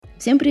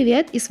Всем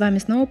привет, и с вами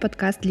снова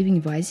подкаст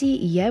 «Ливень в Азии»,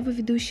 и я его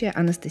ведущая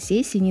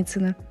Анастасия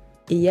Синицына.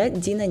 И я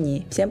Дина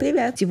Ни. Всем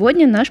привет!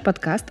 Сегодня наш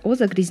подкаст о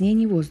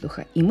загрязнении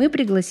воздуха, и мы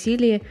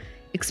пригласили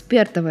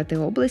эксперта в этой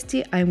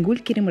области Айымгуль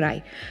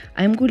Керимрай.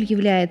 Айымгуль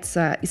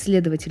является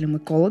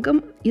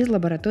исследователем-экологом из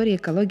лаборатории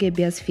экологии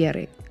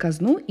биосферы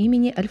КАЗНУ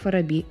имени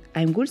Аль-Фараби.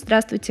 Айымгуль,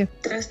 здравствуйте!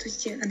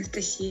 Здравствуйте,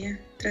 Анастасия.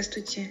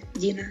 Здравствуйте,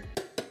 Дина.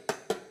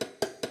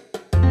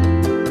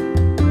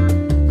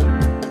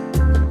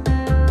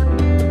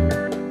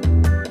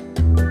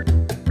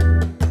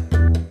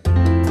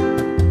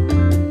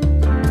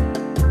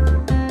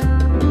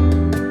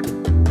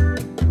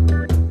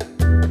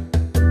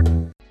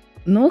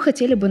 Но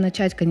хотели бы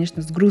начать,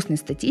 конечно, с грустной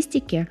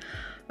статистики.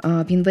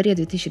 В январе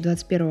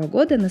 2021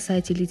 года на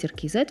сайте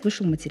Литер.кз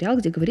вышел материал,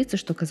 где говорится,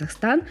 что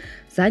Казахстан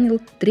занял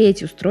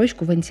 3-ю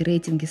строчку в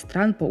антирейтинге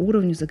стран по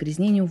уровню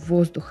загрязнения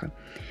воздуха.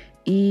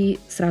 И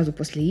сразу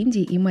после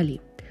Индии и Мали.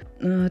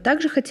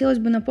 Также хотелось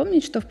бы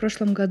напомнить, что в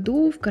прошлом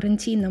году в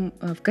карантинном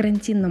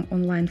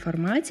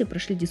онлайн-формате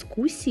прошли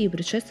дискуссии,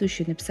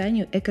 предшествующие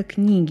написанию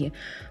эко-книги,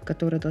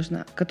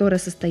 которая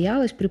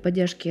состоялась при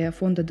поддержке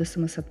фонда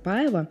ДСМ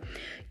Сатпаева.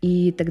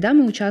 И тогда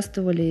мы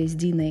участвовали с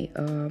Диной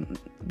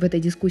в этой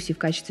дискуссии в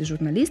качестве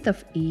журналистов,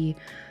 и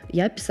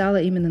я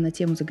писала именно на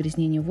тему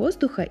загрязнения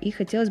воздуха, и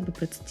хотелось бы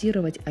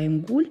процитировать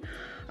Айымгуль,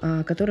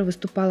 которая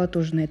выступала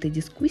тоже на этой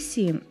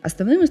дискуссии.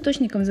 Основным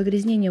источником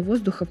загрязнения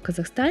воздуха в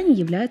Казахстане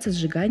является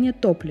сжигание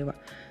топлива,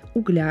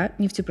 угля,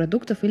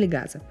 нефтепродуктов или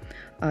газа.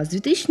 С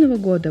 2000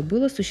 года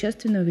было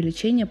существенное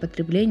увеличение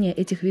потребления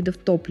этих видов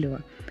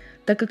топлива,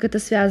 так как это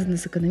связано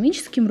с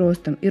экономическим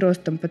ростом и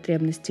ростом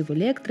потребностей в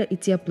электро- и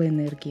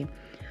теплоэнергии,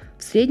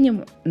 в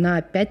среднем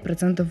на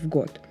 5% в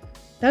год.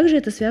 Также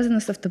это связано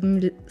с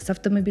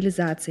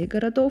автомобилизацией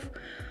городов.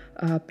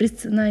 При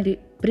сценарии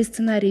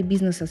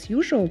business as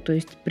usual, то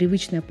есть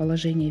привычное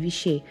положение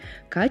вещей,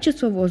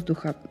 качество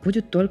воздуха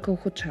будет только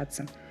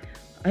ухудшаться.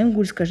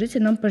 Айымгуль, скажите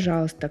нам,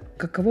 пожалуйста,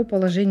 каково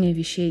положение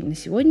вещей на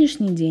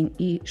сегодняшний день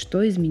и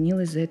что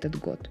изменилось за этот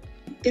год?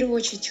 В первую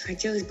очередь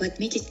хотелось бы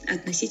отметить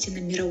относительно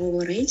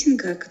мирового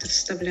рейтинга, который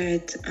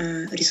составляет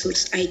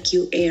ресурс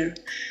IQ Air.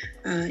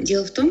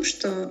 Дело в том,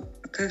 что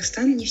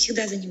Казахстан не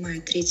всегда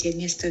занимает 3-е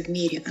место в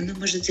мире. Оно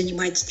может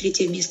занимать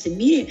 3-е место в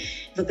мире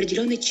в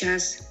определенный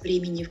час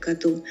времени в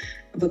году,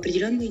 в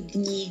определенные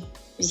дни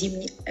в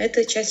зимний.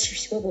 Это чаще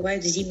всего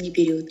бывает в зимний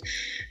период.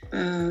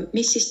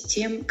 Вместе с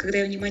тем, когда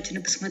я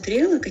внимательно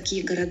посмотрела,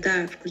 какие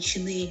города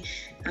включены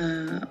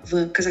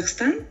в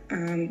Казахстан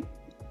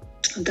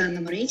в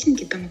данном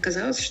рейтинге, там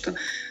оказалось, что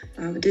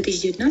в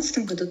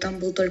 2019 году там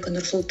был только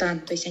Нур-Султан,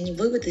 то есть они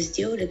выводы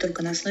сделали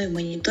только на основе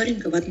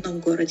мониторинга в одном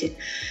городе.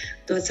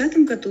 В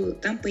 2020 году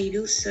там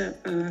появился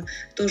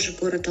тоже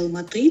город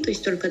Алматы, то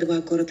есть только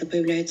 2 города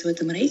появляются в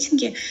этом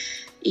рейтинге.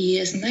 И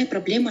основная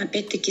проблема,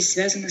 опять-таки,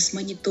 связана с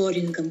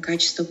мониторингом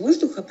качества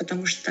воздуха,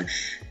 потому что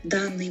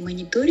данные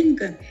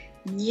мониторинга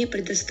не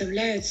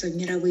предоставляются в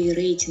мировые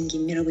рейтинги,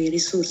 мировые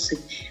ресурсы.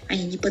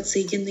 Они не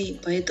подсоединены.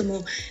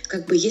 Поэтому,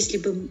 если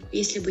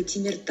бы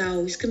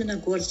Темиртау,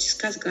 Искаменогорск,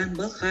 Казган,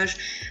 Балхаш,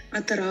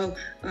 Атырау,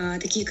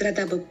 такие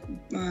города бы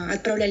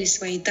отправляли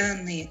свои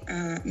данные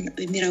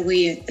в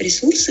мировые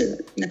ресурсы,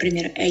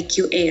 например,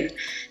 IQ Air,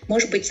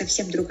 может быть,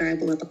 совсем другая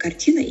была бы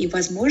картина, и,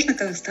 возможно,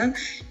 Казахстан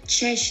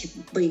чаще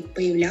бы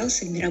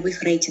появлялся в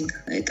мировых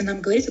рейтингах. Это нам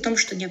говорит о том,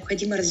 что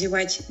необходимо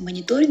развивать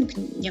мониторинг,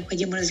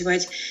 необходимо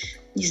развивать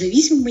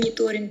независимый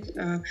мониторинг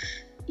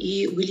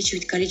и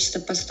увеличивать количество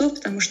постов,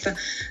 потому что,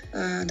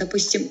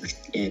 допустим,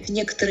 в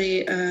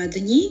некоторые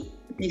дни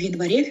в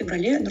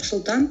январе-феврале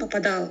Нур-Султан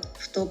попадал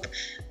в топ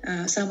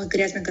самых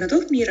грязных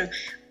городов мира,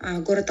 а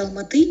город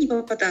Алматы не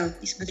попадал,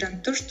 несмотря на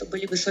то, что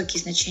были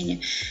высокие значения.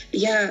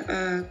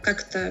 Я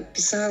как-то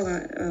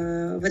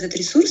писала в этот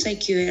ресурс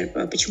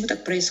IQR, почему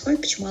так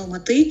происходит, почему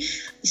Алматы,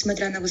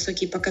 несмотря на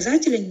высокие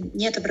показатели,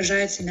 не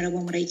отображается в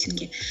мировом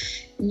рейтинге.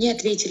 Мне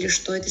ответили,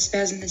 что это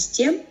связано с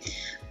тем,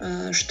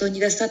 что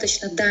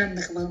недостаточно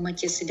данных в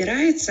Алмате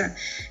собирается,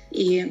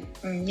 и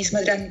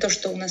несмотря на то,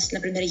 что у нас,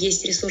 например,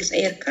 есть ресурс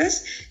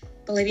AirCAS,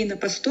 половина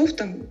постов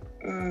там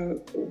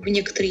в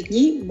некоторые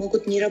дни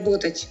могут не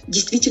работать.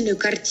 Действительную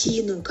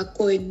картину,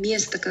 какое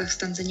место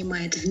Казахстан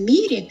занимает в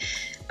мире,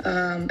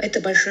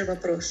 это большой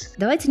вопрос.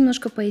 Давайте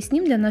немножко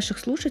поясним для наших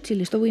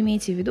слушателей, что вы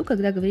имеете в виду,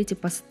 когда говорите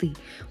посты.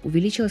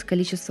 Увеличилось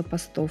количество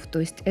постов, то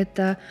есть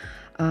это,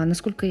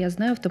 насколько я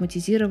знаю,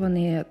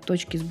 автоматизированные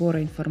точки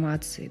сбора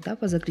информации, да,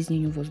 по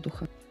загрязнению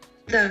воздуха.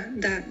 Да.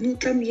 Ну,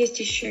 там есть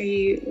еще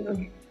и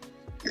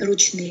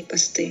ручные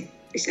посты.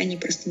 То есть они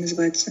просто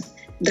называются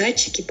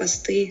датчики,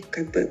 посты,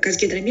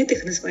 Казгидромет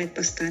их называет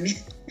постами.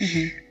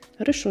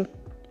 Хорошо,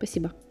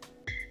 спасибо.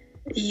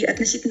 И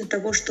относительно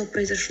того, что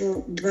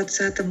произошло в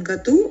 2020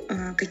 году,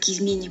 какие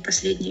изменения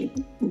последние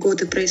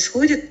годы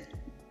происходят,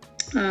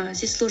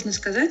 здесь сложно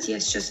сказать. Я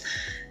сейчас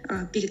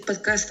перед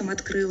подкастом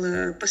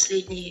открыла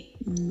последний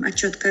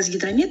отчет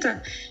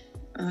Казгидромета.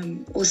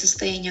 о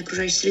состоянии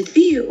окружающей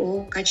среды,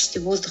 о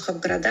качестве воздуха в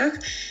городах.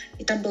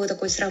 И там было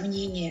такое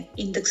сравнение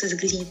индекса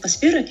загрязнения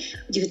атмосферы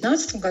в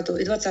 2019 году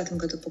и 2020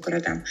 году по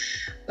городам.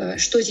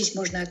 Что здесь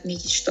можно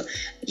отметить? Что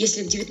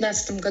если в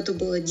 2019 году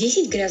было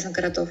 10 грязных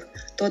городов,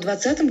 то в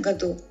 2020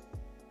 году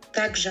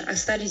также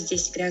остались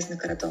 10 грязных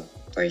городов.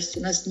 То есть у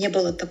нас не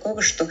было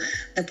такого, что,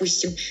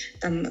 допустим,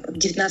 там в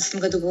 2019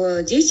 году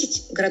было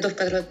 10 городов,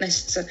 которые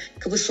относятся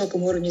к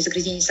высокому уровню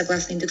загрязнения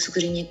согласно индексу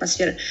загрязнения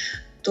атмосферы,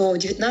 то в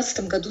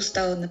 2020 году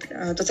стало,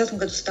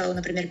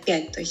 например,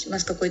 5. То есть у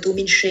нас какое-то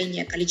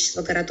уменьшение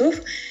количества городов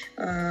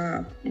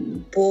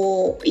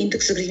по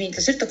индексу загрязнения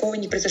атмосферы. Такого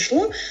не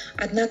произошло.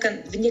 Однако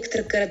в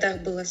некоторых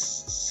городах было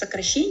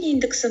сокращение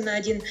индекса на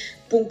 1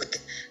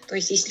 пункт. То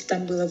есть если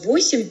там было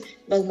 8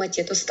 в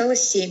Алмате, то стало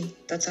 7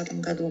 в 2020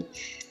 году.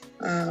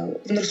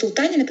 В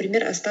Нур-Султане,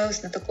 например,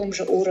 осталось на таком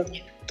же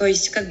уровне. То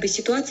есть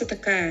ситуация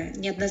такая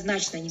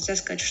неоднозначная. Нельзя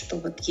сказать, что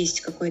вот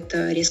есть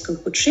какое-то резкое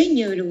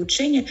ухудшение или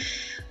улучшение.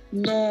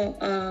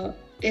 Но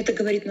это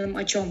говорит нам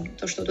о чем?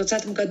 То, что в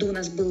 2020 году у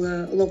нас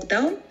был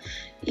локдаун,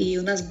 и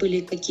у нас были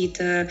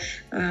какие-то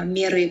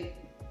меры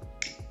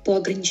по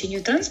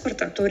ограничению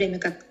транспорта, в то время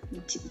как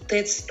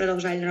ТЭЦ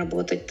продолжали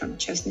работать, там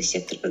частный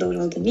сектор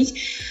продолжал дымить.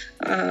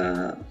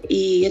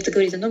 И это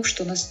говорит о том,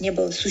 что у нас не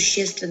было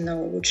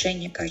существенного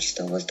улучшения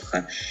качества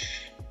воздуха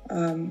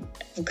в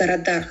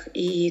городах.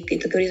 И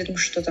это говорит о том,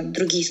 что там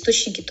другие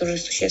источники тоже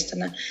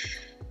существенно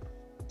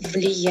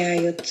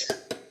влияют.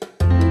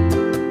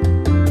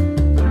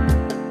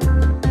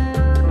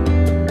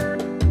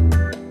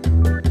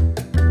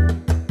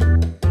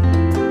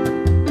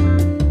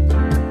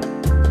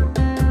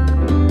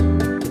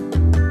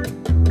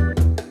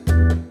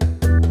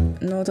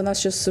 Вот у нас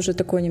сейчас уже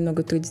такой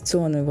немного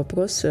традиционный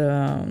вопрос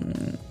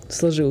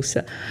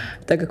сложился.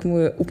 Так как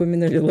мы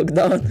упомянули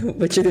локдаун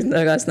в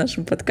очередной раз в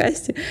нашем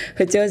подкасте,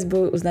 хотелось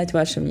бы узнать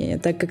ваше мнение,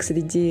 так как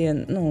среди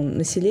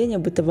населения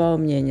бытовало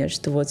мнение,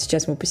 что вот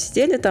сейчас мы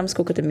посидели там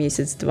сколько-то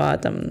месяц-два,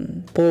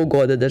 там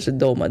полгода даже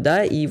дома,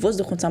 да, и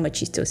воздух он сам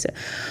очистился.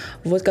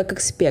 Вот как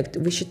эксперт,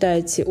 вы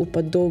считаете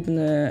был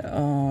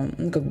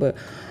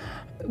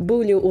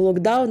ли у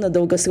локдауна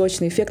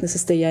долгосрочный эффект на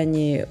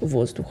состоянии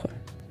воздуха,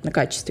 на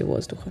качестве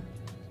воздуха?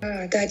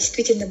 Да,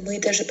 действительно, мы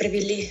даже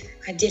провели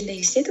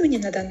отдельное исследование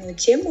на данную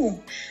тему,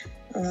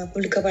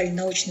 публиковали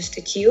научную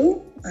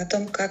статью о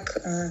том,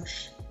 как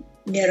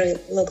меры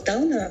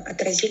локдауна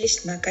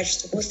отразились на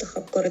качестве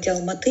воздуха в городе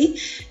Алматы,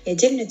 и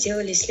отдельно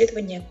делали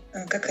исследование,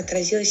 как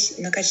отразилось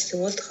на качестве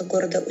воздуха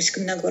города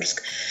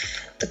Усть-Каменогорск.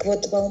 Так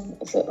вот,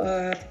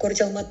 в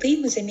городе Алматы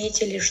мы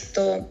заметили,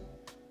 что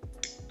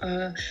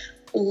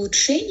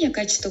улучшение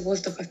качества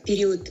воздуха в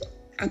период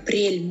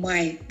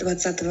апрель-май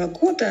 2020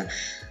 года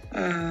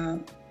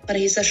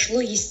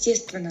произошло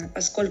естественно,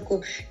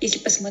 поскольку если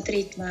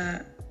посмотреть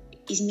на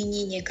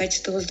изменение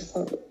качества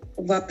воздуха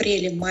в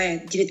апреле-мае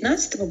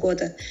 2019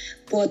 года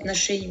по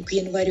отношению к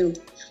январю,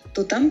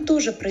 то там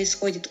тоже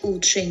происходит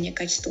улучшение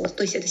качества воздуха.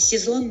 То есть это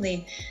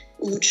сезонные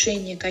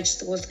улучшения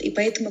качества воздуха. И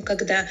поэтому,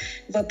 когда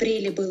в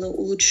апреле было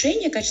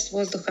улучшение качества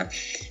воздуха,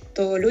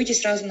 то люди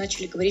сразу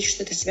начали говорить,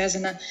 что это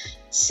связано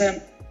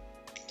с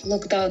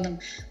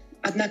локдауном.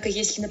 Однако,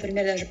 если,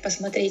 например, даже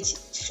посмотреть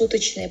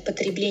суточное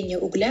потребление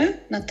угля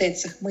на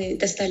ТЭЦах, мы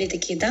достали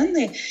такие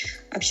данные,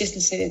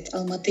 Общественный совет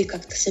Алматы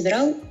как-то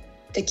собирал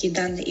такие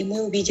данные, и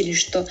мы увидели,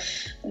 что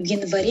в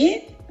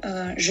январе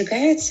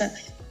сжигается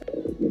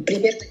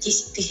примерно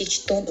 10 тысяч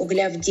тонн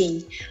угля в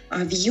день,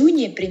 а в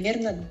июне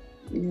примерно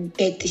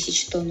 5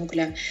 тысяч тонн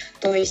угля.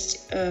 То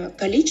есть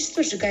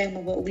количество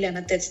сжигаемого угля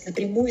на ТЭЦ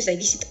напрямую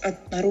зависит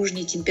от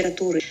наружной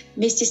температуры.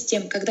 Вместе с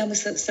тем, когда мы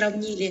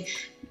сравнили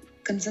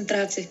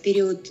концентрации в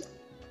период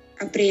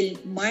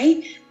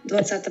апрель-май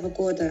 2020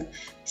 года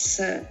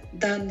с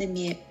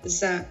данными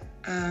за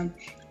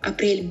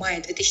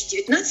апрель-май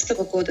 2019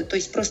 года, то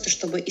есть просто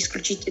чтобы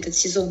исключить этот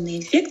сезонный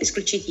эффект,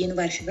 исключить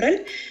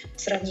январь-февраль,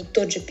 сравнить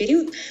тот же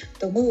период,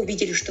 то мы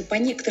увидели, что по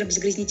некоторым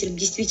загрязнителям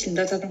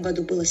действительно в 2020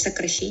 году было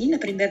сокращение,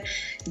 например,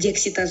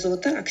 диоксид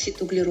азота,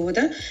 оксид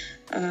углерода,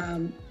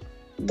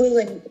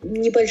 было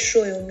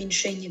небольшое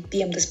уменьшение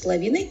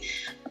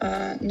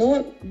PM2,5,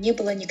 но не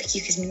было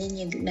никаких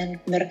изменений для,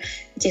 например,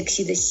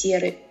 диоксида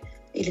серы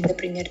или,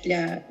 например,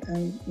 для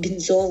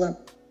бензола,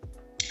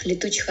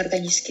 летучих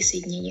органических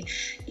соединений.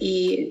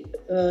 И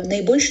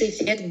наибольший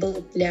эффект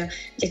был для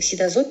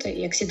диоксида азота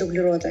и оксида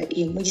углерода.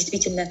 И мы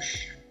действительно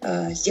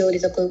сделали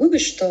такой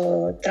вывод,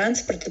 что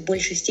транспорт в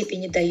большей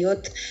степени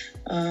дает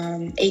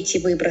эти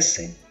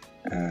выбросы.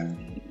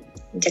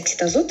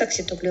 Диоксид азота,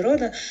 оксид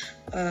углерода.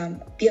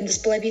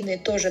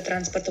 PM2,5 тоже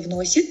транспорт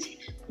вносит,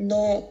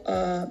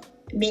 но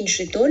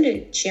меньшей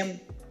доли, чем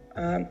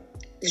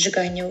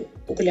сжигание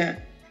угля.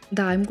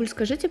 Да, Айымгуль,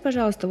 скажите,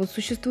 пожалуйста, вот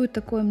существует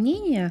такое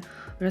мнение,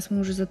 раз мы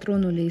уже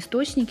затронули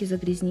источники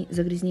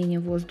загрязнения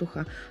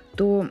воздуха,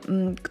 то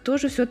кто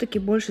же все-таки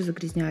больше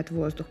загрязняет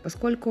воздух?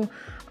 Поскольку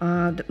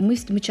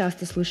мы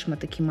часто слышим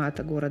от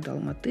акимата города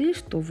Алматы,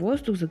 что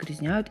воздух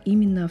загрязняют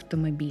именно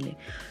автомобили,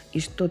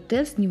 и что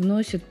ТЭЦ не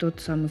вносит тот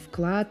самый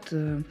вклад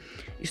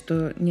и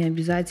что не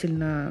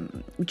обязательно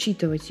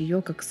учитывать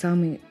ее как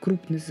самый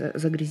крупный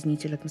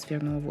загрязнитель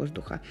атмосферного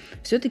воздуха.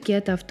 Все-таки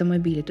это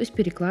автомобили, то есть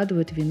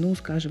перекладывают вину,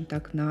 скажем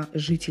так, на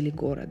жителей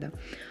города.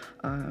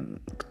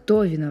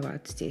 Кто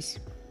виноват здесь?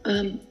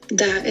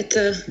 Да,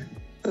 это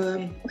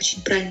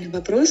очень правильный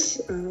вопрос.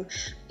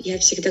 Я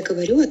всегда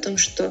говорю о том,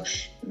 что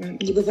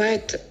не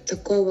бывает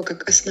такого,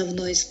 как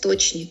основной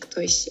источник.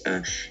 То есть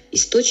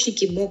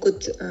источники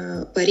могут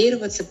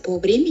варьироваться по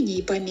времени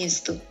и по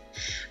месту.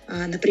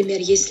 Например,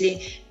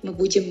 если мы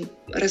будем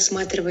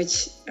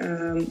рассматривать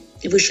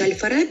выше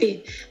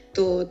Аль-Фараби,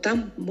 то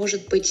там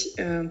может быть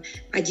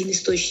один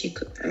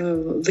источник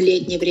в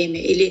летнее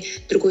время или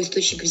другой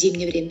источник в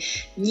зимнее время.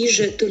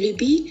 Ниже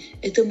Тулеби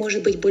это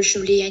может быть больше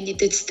влияние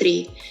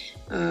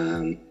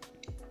ТЭЦ-3.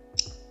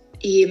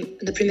 И,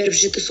 например, в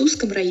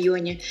Житусуском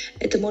районе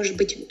это может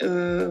быть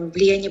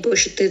влияние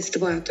больше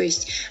ТЭЦ-2. То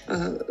есть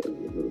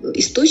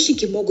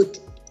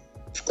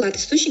вклад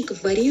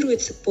источников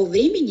варьируется по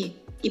времени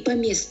и по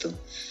месту.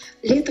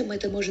 Летом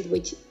это может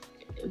быть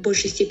в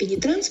большей степени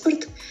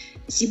транспорт,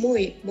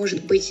 зимой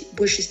может быть в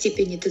большей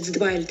степени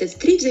ТЭЦ-2 или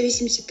ТЭЦ-3, в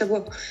зависимости от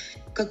того,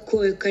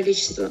 какое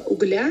количество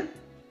угля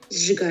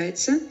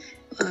сжигается,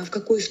 в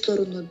какую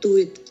сторону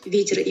дует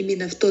ветер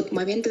именно в тот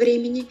момент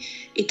времени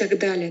и так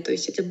далее. То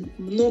есть это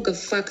много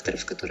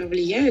факторов, которые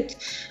влияют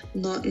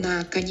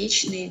на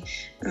конечный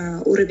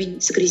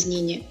уровень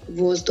загрязнения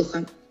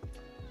воздуха.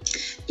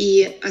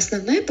 И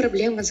основная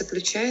проблема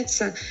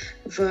заключается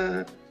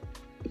в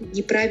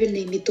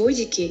неправильной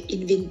методике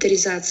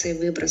инвентаризации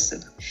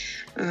выбросов.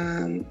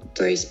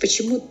 То есть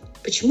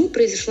почему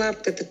произошла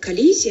вот эта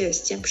коллизия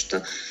с тем,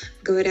 что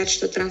говорят,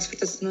 что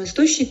транспорт — основной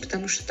источник,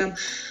 потому что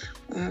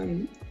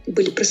там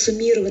были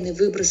просуммированы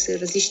выбросы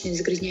различных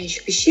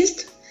загрязняющих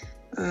веществ,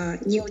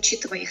 не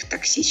учитывая их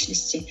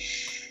токсичности.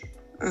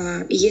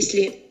 И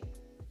если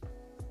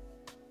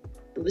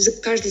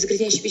каждое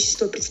загрязняющее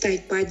вещество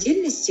представить по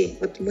отдельности,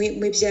 вот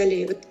мы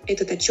взяли вот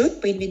этот отчет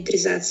по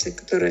инвентаризации,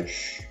 который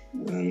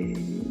на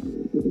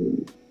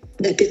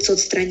 500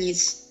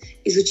 страниц,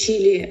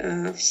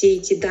 изучили все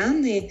эти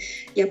данные.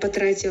 Я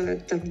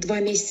потратила 2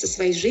 месяца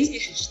своей жизни,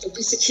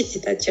 чтобы изучить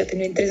этот отчет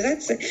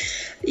инвентаризации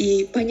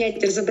и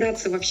понять,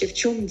 разобраться вообще, в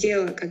чем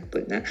дело,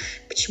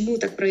 почему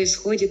так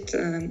происходит,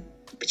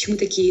 почему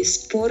такие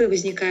споры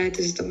возникают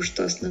из-за того,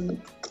 что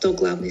кто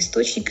главный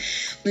источник.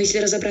 Но если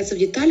разобраться в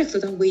деталях, то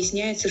там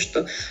выясняется,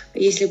 что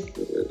если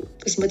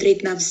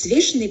посмотреть на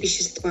взвешенные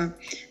вещества,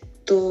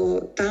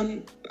 то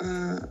там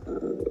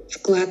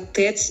вклад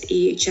ТЭЦ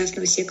и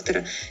частного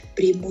сектора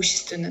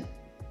преимущественно.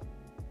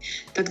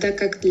 Тогда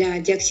как для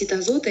диоксида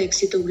азота и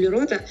оксида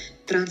углерода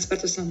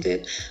транспорт в основном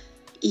дает.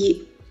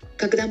 И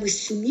когда мы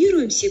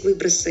суммируем все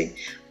выбросы,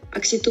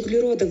 оксид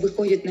углерода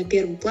выходит на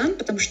первый план,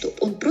 потому что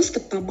он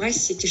просто по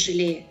массе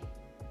тяжелее.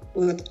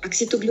 Вот.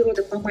 Оксид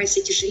углерода по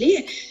массе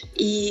тяжелее,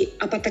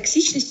 а по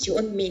токсичности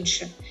он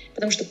меньше.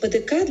 Потому что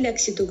ПДК для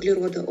оксида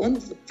углерода он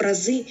в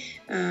разы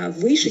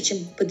выше,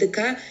 чем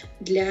ПДК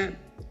для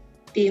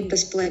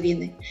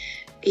PM2,5.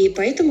 И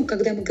поэтому,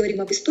 когда мы говорим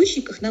об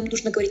источниках, нам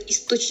нужно говорить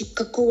источник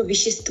какого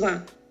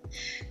вещества.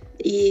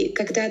 И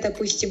когда,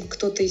 допустим,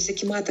 кто-то из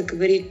Акимата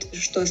говорит,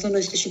 что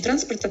основной источник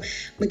транспорта,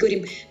 мы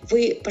говорим: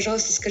 вы,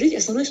 пожалуйста, скажите,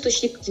 основной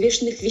источник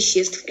взвешенных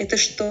веществ — это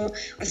что?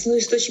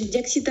 Основной источник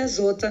диоксида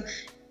азота —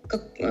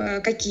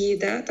 какие,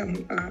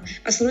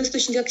 основной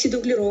источник оксида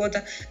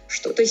углерода,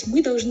 что. То есть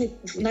мы должны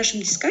в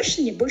нашем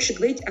дискашене больше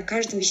говорить о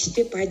каждом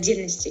веществе по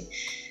отдельности,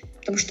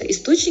 потому что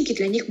источники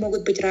для них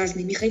могут быть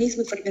разные,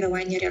 механизмы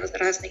формирования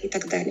разные и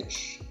так далее.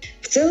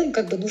 В целом,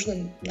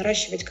 нужно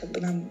наращивать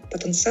нам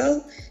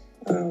потенциал,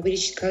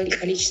 увеличить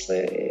количество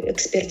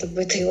экспертов в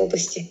этой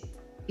области.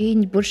 И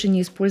больше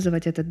не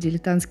использовать этот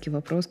дилетантский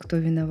вопрос, кто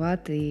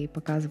виноват, и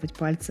показывать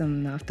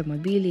пальцем на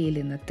автомобили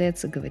или на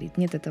ТЭЦ и говорить: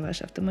 нет, это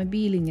ваши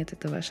автомобили, нет,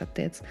 это ваша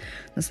ТЭЦ.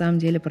 На самом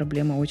деле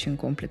проблема очень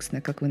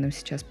комплексная, как вы нам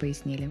сейчас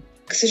пояснили.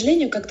 К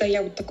сожалению, когда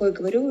я такое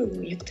говорю,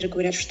 некоторые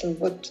говорят, что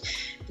вот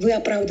вы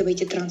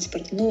оправдываете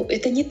транспорт. Но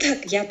это не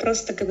так. Я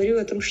просто говорю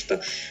о том, что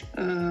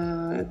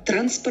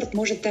транспорт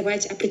может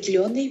давать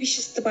определенные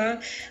вещества,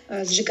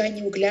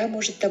 сжигание угля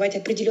может давать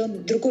определенный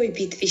другой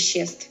вид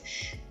веществ.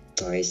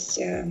 То есть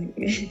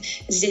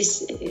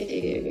здесь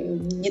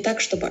не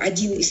так, чтобы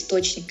один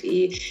источник.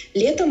 И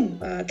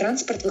летом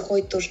транспорт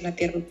выходит тоже на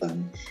первый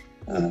план.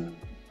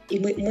 И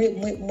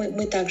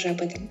мы также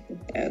об этом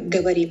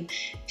говорим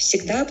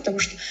всегда, потому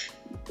что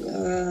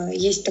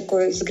есть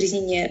такое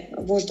загрязнение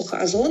воздуха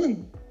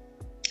озоном.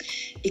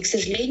 И, к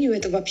сожалению,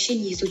 это вообще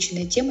не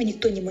изученная тема.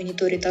 Никто не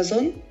мониторит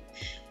озон.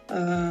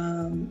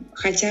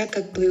 Хотя,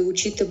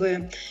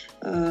 учитывая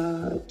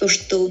то,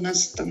 что у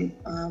нас там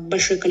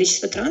большое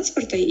количество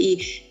транспорта,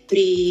 и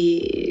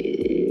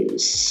при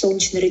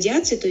солнечной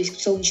радиации, то есть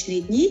в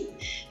солнечные дни,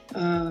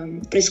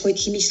 происходит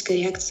химическая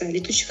реакция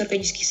летучих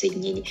органических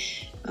соединений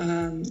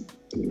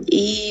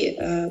и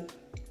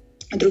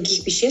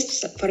других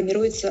веществ,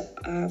 формируется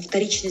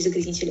вторичный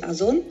загрязнитель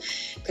озон,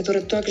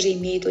 который также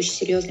имеет очень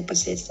серьезные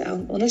последствия.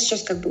 У нас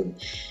сейчас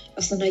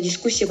основная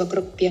дискуссия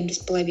вокруг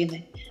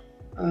PM2,5.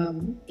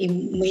 и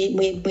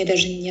мы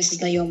даже не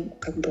осознаем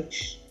как бы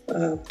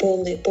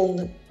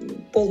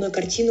полную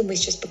картину мы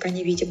сейчас пока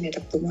не видим, я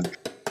так думаю.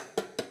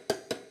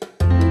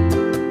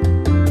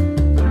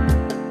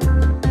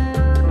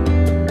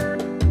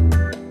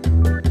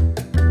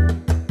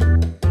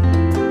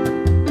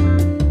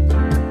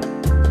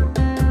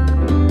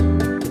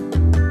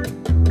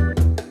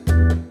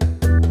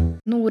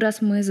 Раз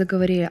мы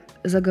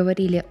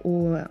заговорили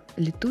о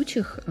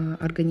летучих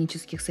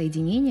органических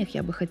соединениях,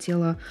 я бы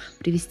хотела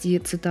привести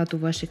цитату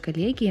вашей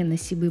коллеги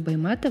Насибы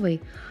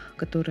Байматовой,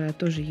 которая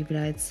тоже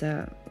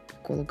является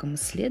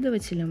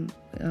экологом-исследователем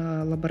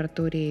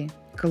лаборатории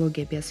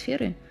экологии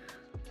биосферы.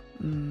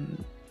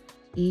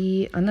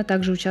 И она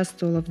также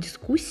участвовала в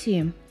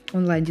дискуссии,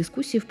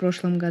 онлайн-дискуссии в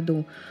прошлом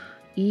году.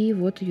 И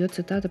вот ее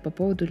цитата по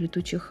поводу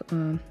летучих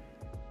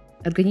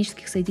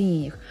органических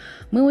соединениях.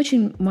 Мы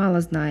очень мало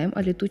знаем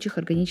о летучих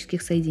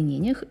органических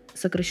соединениях,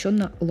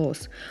 сокращенно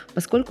ЛОС,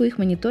 поскольку их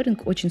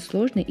мониторинг очень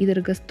сложный и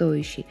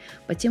дорогостоящий.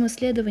 По тем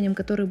исследованиям,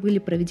 которые были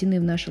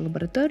проведены в нашей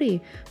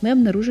лаборатории, мы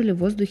обнаружили в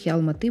воздухе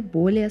Алматы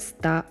более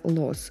 100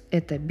 ЛОС.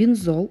 Это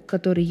бензол,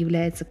 который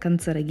является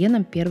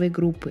канцерогеном первой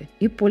группы,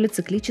 и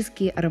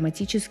полициклические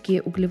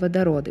ароматические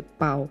углеводороды,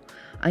 ПАУ.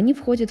 Они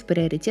входят в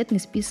приоритетный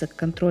список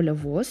контроля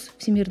ВОЗ,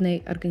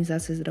 Всемирной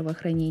организации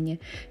здравоохранения,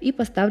 и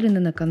поставлены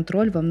на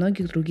контроль во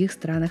многих других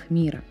странах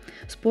мира.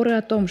 Споры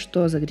о том,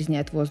 что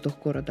загрязняет воздух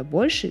города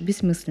больше,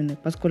 бессмысленны,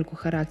 поскольку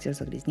характер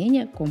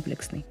загрязнения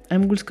комплексный.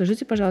 Айымгуль,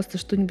 скажите, пожалуйста,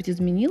 что-нибудь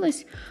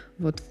изменилось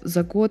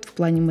за год в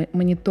плане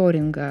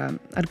мониторинга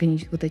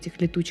вот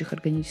этих летучих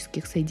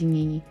органических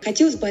соединений?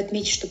 Хотелось бы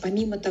отметить, что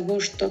помимо того,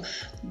 что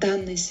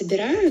данные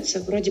собираются,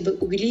 вроде бы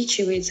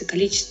увеличивается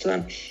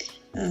количество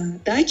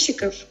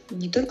датчиков,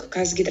 не только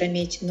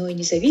Казгидромете, но и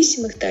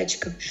независимых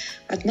датчиков,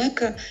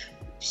 однако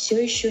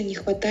все еще не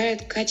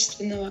хватает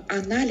качественного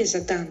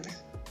анализа данных,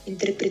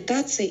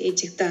 интерпретации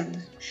этих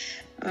данных.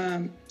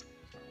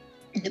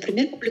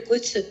 Например,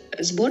 публикуются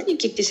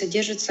сборники, где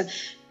содержится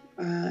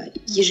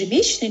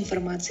ежемесячная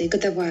информация и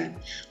годовая,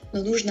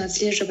 но нужно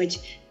отслеживать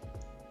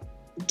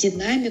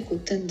динамику,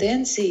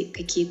 тенденции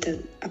какие-то,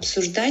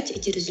 обсуждать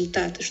эти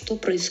результаты, что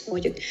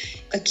происходит,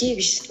 какие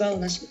вещества у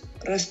нас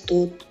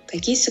растут,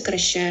 какие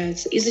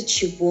сокращаются, из-за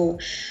чего.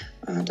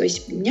 То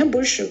есть у меня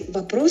больше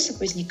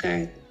вопросов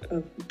возникает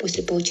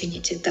после получения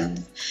этих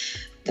данных.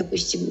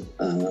 Допустим,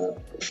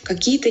 в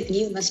какие-то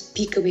дни у нас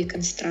пиковые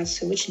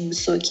концентрации очень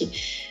высокие.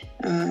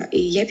 И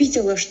я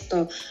видела,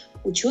 что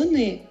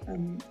ученые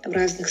в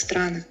разных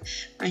странах,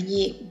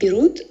 они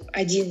берут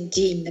один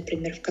день,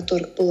 например, в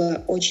котором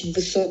было очень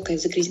высокое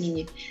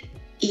загрязнение,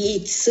 и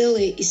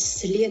целые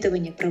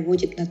исследования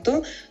проводят на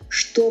то,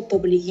 что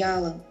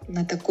повлияло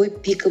на такой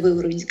пиковый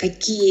уровень,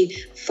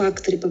 какие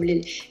факторы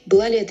повлияли.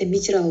 Была ли это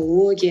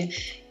метеорология,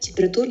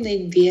 температурная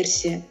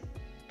инверсия,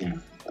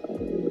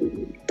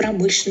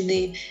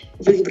 промышленные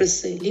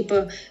выбросы,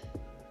 либо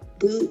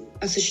был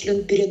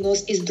осуществлен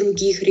перенос из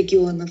других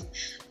регионов.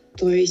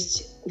 То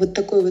есть вот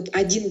такой вот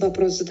один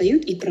вопрос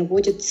задают и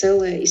проводят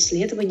целое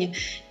исследование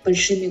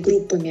большими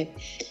группами.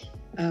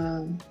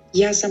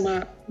 Я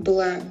сама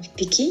была в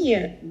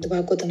Пекине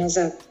 2 года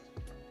назад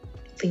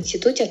в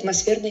Институте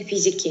атмосферной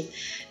физики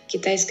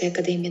Китайской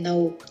академии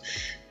наук.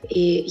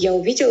 И я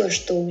увидела,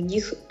 что у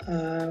них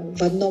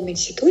в одном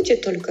институте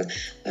только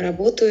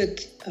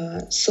работают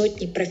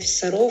сотни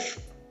профессоров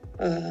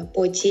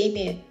по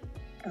теме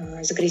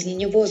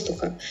загрязнения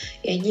воздуха.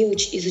 И они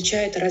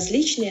изучают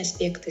различные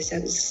аспекты,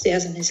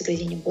 связанные с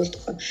загрязнением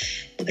воздуха.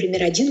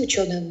 Например, один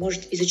ученый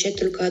может изучать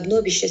только одно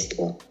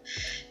вещество.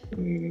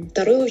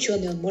 Второй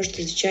ученый он может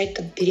изучать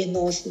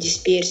перенос,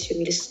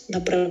 дисперсию или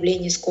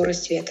направление,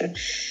 скорость ветра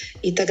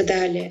и так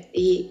далее.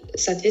 И,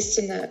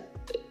 соответственно,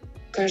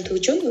 каждый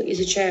ученый,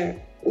 изучая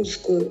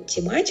узкую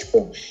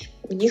тематику,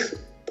 у них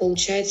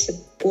получается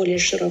более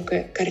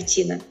широкая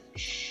картина.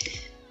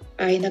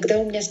 А иногда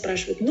у меня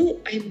спрашивают: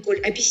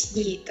 Айымгуль,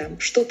 объясни,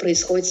 что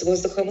происходит с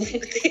воздухом.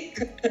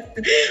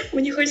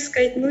 Мне хочется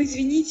сказать: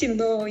 извините,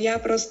 но я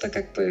просто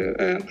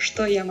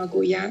что я могу?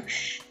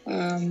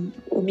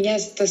 У меня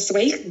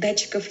своих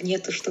датчиков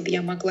нету, чтобы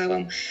я могла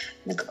вам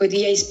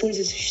я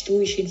использую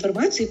существующую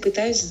информацию и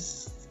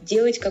пытаюсь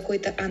сделать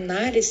какой-то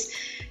анализ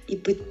и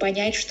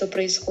понять, что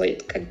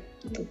происходит.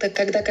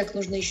 Когда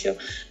нужно еще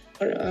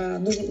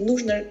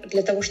нужно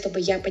для того, чтобы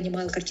я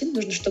понимала картину,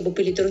 нужно, чтобы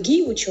были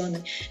другие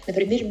ученые,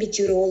 например,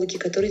 метеорологи,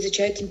 которые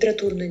изучают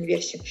температурную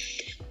инверсию.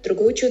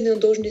 Другой ученый, он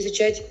должен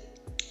изучать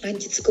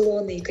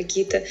антициклоны и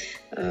какие-то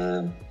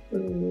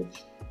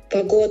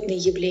погодные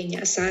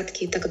явления,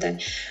 осадки и так далее.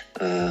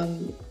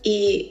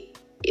 И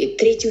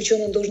третий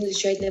ученый должен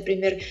изучать,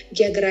 например,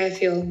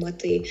 географию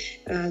Алматы,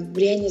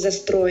 влияние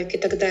застроек и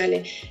так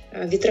далее,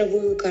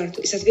 ветровую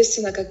карту. И,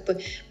 соответственно,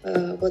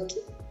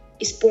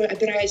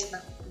 опираясь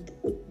на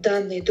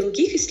данные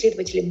других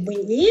исследователей,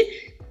 мне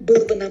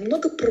было бы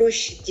намного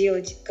проще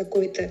делать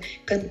какой-то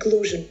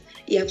conclusion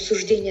и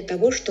обсуждение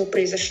того, что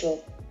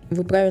произошло.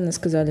 Вы правильно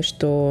сказали,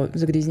 что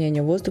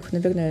загрязнение воздуха,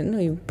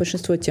 наверное, и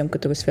большинство тем,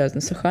 которые связаны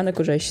с охраной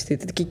окружающей среды,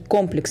 это такие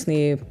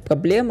комплексные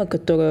проблемы,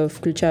 которые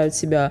включают в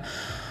себя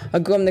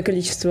огромное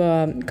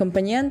количество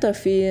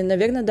компонентов. И,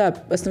 наверное, да,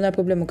 основная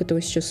проблема,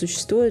 которая сейчас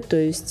существует, то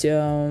есть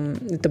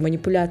это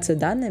манипуляция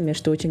данными,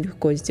 что очень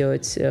легко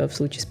сделать в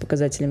случае с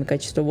показателями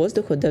качества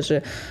воздуха,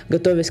 даже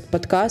готовясь к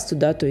подкасту,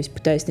 да, то есть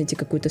пытаясь найти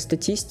какую-то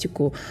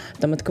статистику,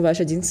 там открываешь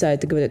один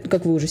сайт и говорят,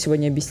 как вы уже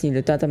сегодня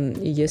объяснили, да, там,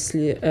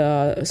 если,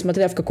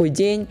 смотря в какой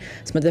день,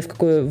 смотря в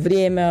какое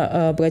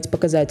время брать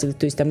показатели,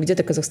 то есть там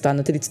где-то Казахстан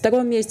на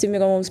 32-м месте в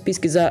мировом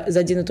списке за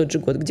один и тот же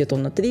год, где-то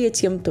он на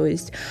 3-м, то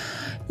есть.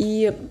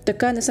 И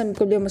такая, на самом деле,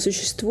 проблема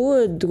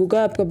существует.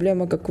 Другая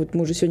проблема, как вот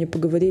мы уже сегодня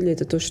поговорили,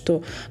 это то,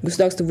 что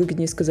государству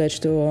выгоднее сказать,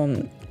 что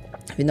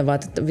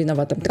виноват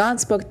там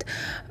транспорт,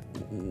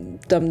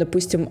 там,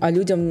 допустим, а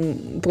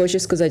людям проще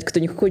сказать, кто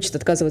не хочет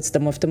отказываться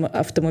там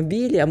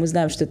автомобиле, а мы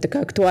знаем, что это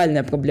такая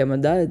актуальная проблема,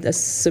 да,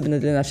 особенно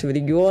для нашего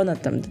региона,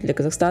 там, для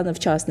Казахстана в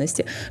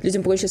частности.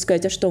 Людям проще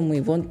сказать, а что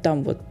мы, вон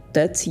там вот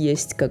ТЭЦ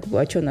есть, как бы,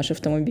 а что наш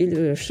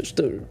автомобиль,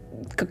 что...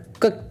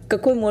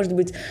 Какой может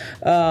быть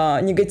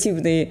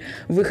негативный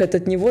выход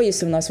от него,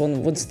 если у нас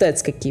вон с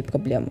ТЭЦ какие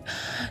проблемы?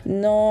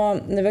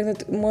 Но, наверное,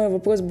 мой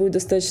вопрос будет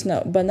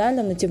достаточно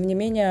банальным, но, тем не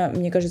менее,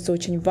 мне кажется,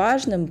 очень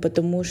важным,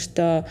 потому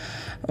что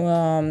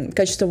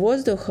качество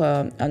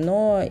воздуха,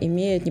 оно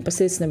имеет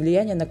непосредственное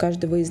влияние на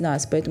каждого из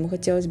нас. Поэтому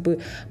хотелось бы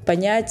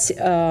понять,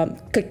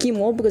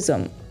 каким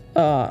образом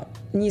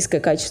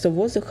низкое качество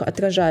воздуха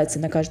отражается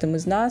на каждом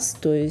из нас,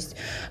 то есть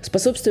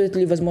способствует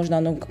ли, возможно,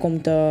 оно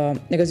какому-то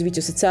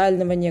развитию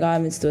социального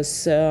неравенства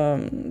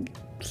с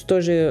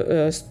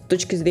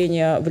точки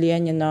зрения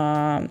влияния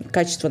на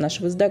качество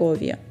нашего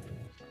здоровья?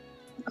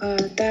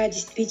 Да,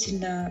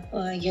 действительно,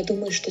 я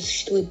думаю, что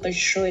существует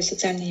большое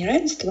социальное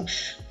неравенство.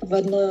 В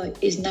одной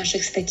из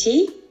наших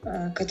статей,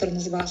 которая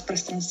называлась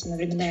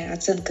 «Пространственно-временная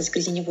оценка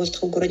загрязнения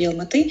воздуха в городе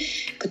Алматы»,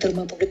 которую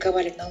мы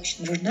опубликовали в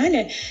научном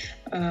журнале,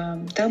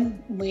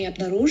 там мы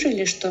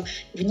обнаружили, что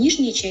в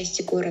нижней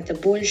части города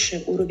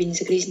больше уровень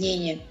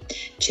загрязнения,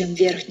 чем в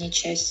верхней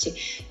части.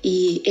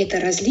 И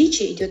это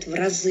различие идет в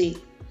разы.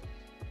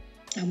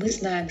 А мы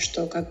знаем,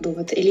 что как бы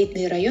вот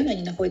элитные районы,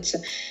 они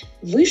находятся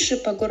выше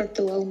по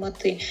городу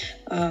Алматы,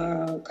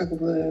 как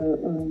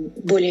бы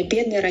более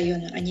бедные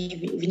районы, они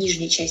в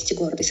нижней части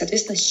города. И,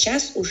 соответственно,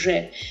 сейчас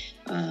уже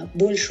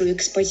большую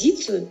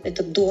экспозицию,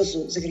 эту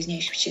дозу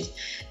загрязняющих веществ,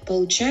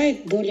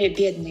 получают более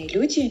бедные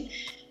люди.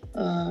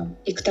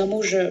 И к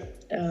тому же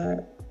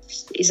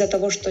из-за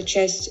того, что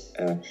часть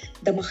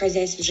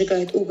домохозяйств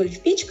сжигают уголь в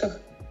печках,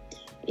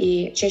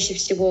 и чаще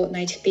всего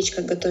на этих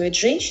печках готовят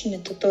женщины,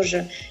 то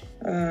тоже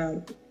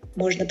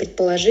можно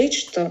предположить,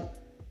 что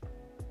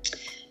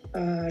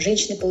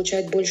женщины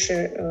получают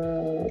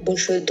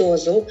большую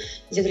дозу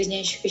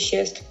загрязняющих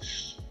веществ.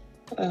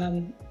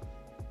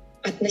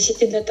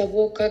 Относительно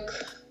того,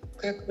 как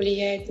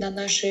влияет на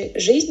наши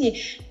жизни,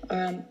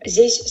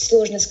 здесь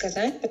сложно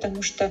сказать,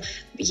 потому что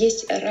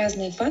есть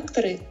разные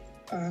факторы,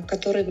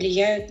 которые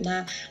влияют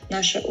на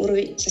наш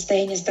уровень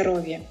состояния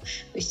здоровья.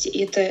 То есть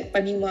это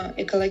помимо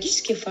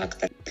экологических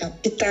факторов,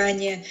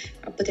 питание,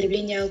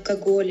 потребление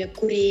алкоголя,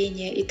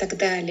 курение и так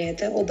далее,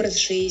 это образ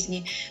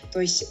жизни.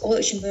 То есть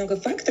очень много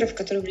факторов,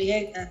 которые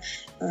влияют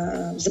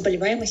на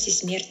заболеваемость и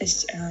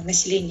смертность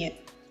населения.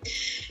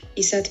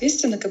 И,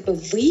 соответственно, как бы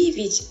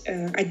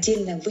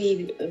отдельно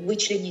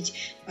вычленить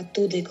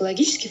оттуда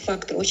экологический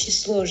фактор очень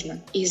сложно.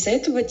 И из-за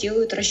этого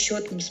делают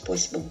расчетным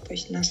способом, то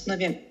есть на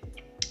основе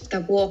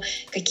того,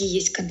 какие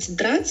есть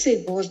концентрации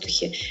в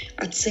воздухе,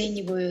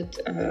 оценивают,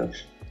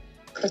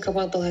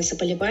 какова была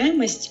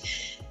заболеваемость.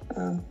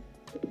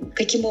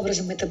 Каким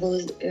образом это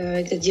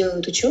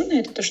делают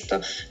ученые? Это то,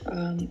 что,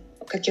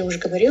 как я уже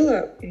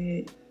говорила,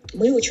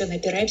 мы, ученые,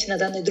 опираемся на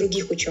данные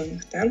других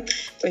ученых. Да?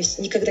 То есть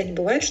никогда не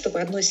бывает, чтобы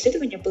одно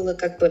исследование было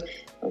как бы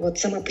вот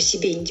само по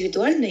себе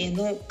индивидуальное, и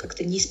оно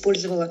как-то не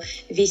использовало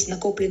весь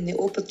накопленный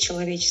опыт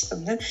человечества.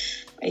 Да?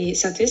 И,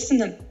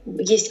 соответственно,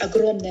 есть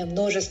огромное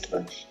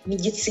множество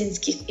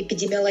медицинских,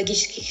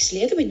 эпидемиологических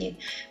исследований,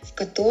 в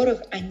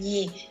которых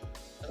они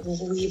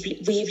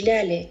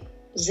выявляли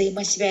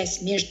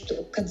взаимосвязь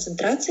между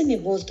концентрациями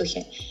в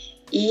воздухе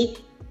и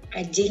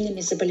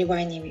отдельными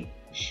заболеваниями.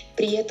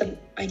 При этом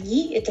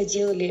они это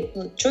делали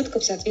четко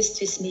в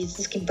соответствии с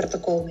медицинскими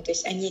протоколами. То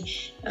есть они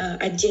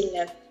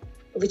отдельно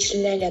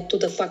вычисляли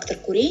оттуда фактор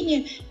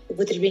курения,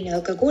 употребления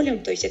алкоголем,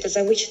 то есть это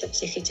за вычетом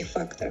всех этих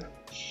факторов.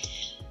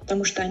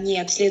 Потому что они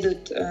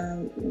обследуют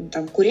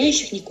там,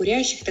 курящих, не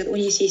курящих, у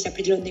них есть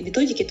определенные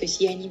методики, то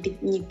есть я не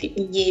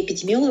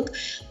эпидемиолог,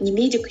 не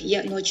медик,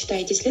 но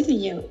читая эти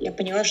исследования, я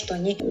поняла, что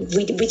они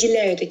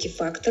выделяют эти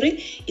факторы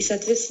и,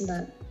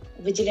 соответственно,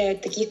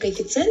 выделяют такие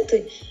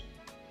коэффициенты,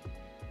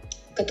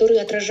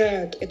 которые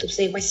отражают эту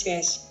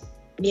взаимосвязь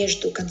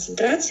между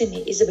концентрациями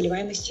и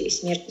заболеваемостью и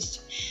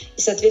смертностью.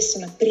 И,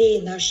 соответственно, при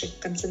наших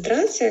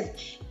концентрациях,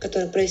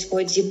 которые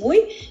происходят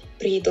зимой,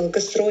 при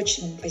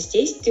долгосрочном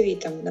воздействии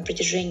на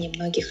протяжении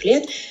многих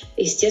лет,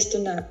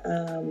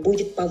 естественно,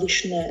 будет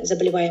повышенная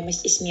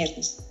заболеваемость и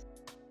смертность.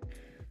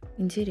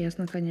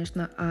 Интересно,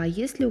 конечно. А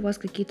есть ли у вас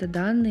какие-то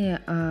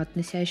данные,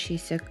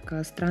 относящиеся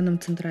к странам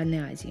Центральной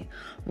Азии?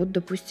 Вот,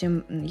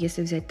 допустим,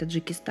 если взять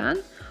Таджикистан,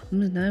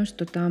 мы знаем,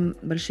 что там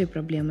большие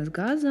проблемы с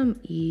газом,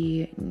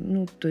 и,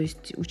 то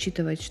есть,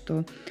 учитывать,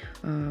 что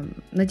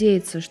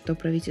надеяться, что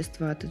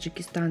правительство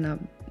Таджикистана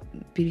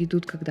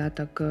перейдут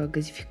когда-то к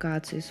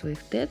газификации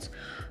своих ТЭЦ,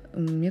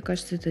 мне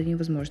кажется, это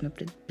невозможно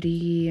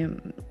при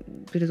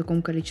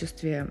таком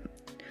количестве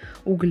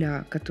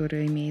угля,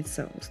 которое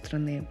имеется у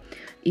страны.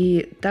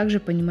 И также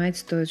понимать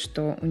стоит,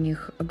 что у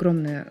них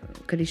огромное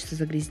количество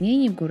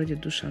загрязнений в городе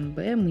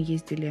Душанбе. Мы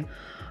ездили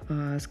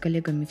с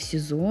коллегами в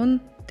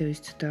сезон, то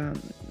есть это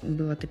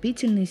был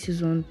отопительный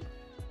сезон,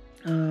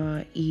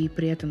 и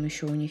при этом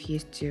еще у них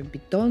есть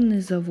бетонный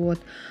завод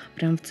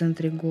прямо в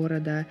центре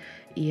города,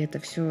 и это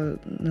все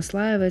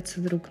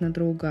наслаивается друг на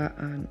друга.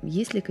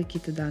 Есть ли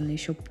какие-то данные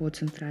еще по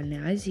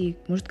Центральной Азии?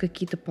 Может,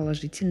 какие-то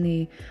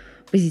положительные,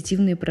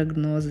 позитивные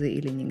прогнозы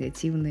или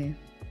негативные?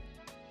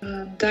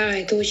 Да,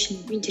 это очень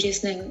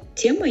интересная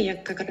тема. Я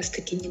как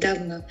раз-таки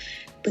недавно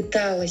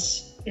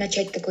пыталась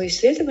начать такое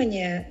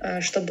исследование,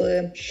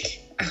 чтобы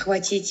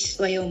охватить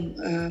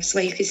в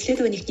своих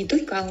исследованиях не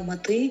только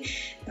Алматы,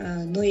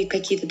 но и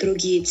какие-то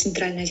другие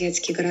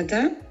центральноазиатские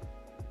города.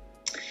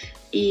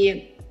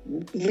 И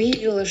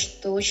выявила,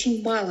 что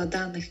очень мало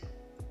данных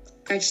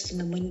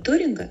качественного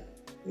мониторинга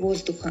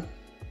воздуха,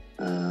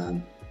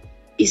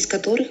 из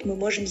которых мы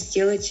можем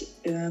сделать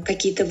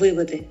какие-то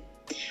выводы.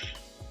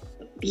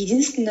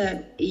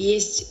 Единственное,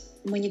 есть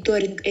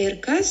мониторинг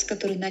AirCast,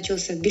 который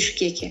начался в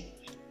Бишкеке,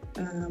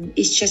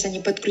 и сейчас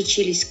они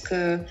подключились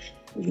к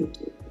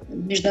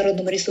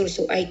международному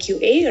ресурсу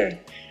IQ Air,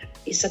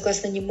 и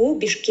согласно нему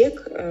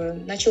Бишкек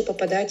начал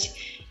попадать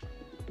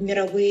в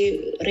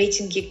мировые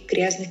рейтинги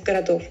грязных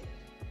городов.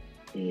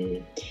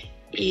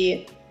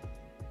 И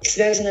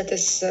связано это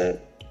с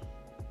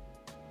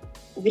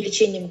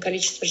увеличением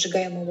количества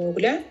сжигаемого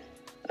угля,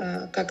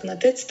 как на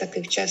ТЭЦ, так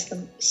и в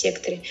частном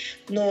секторе.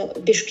 Но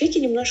в Бишкеке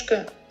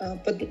немножко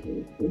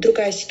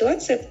другая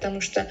ситуация,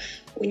 потому что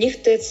у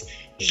них ТЭЦ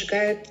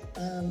сжигает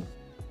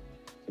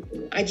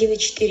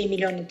 1,4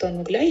 миллиона тонн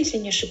угля, если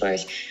не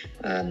ошибаюсь.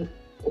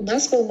 У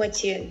нас в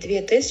Алмате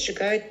 2 ТЭЦ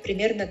сжигают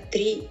примерно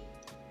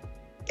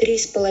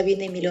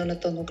 3,5 миллиона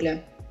тонн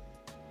угля.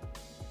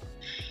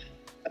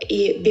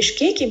 И в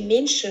Бишкеке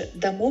меньше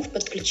домов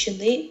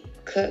подключены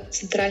к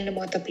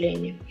центральному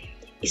отоплению.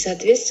 И,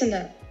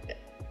 соответственно,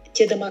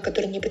 те дома,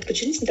 которые не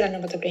подключены к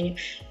центральному отоплению,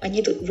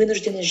 они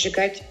вынуждены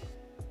сжигать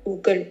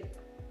уголь,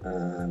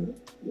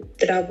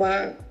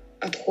 дрова,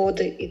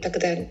 отходы и так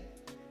далее.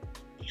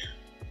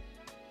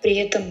 При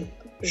этом,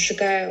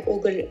 сжигая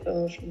уголь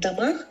в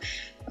домах,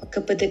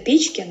 КПД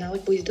печки она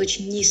будет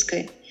очень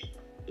низкой,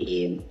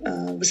 и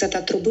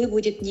высота трубы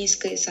будет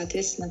низкой,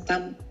 соответственно,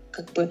 там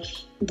как бы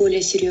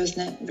более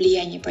серьезное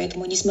влияние.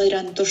 Поэтому,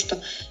 несмотря на то, что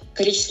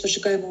количество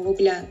сжигаемого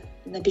угля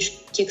на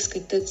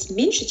бишкекской ТЭЦ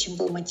меньше, чем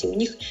в Алмате, у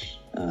них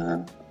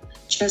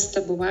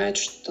часто бывает,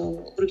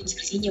 что уровень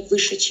загрязнения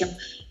выше, чем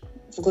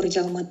в городе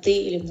Алматы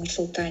или в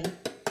Нур-Султане.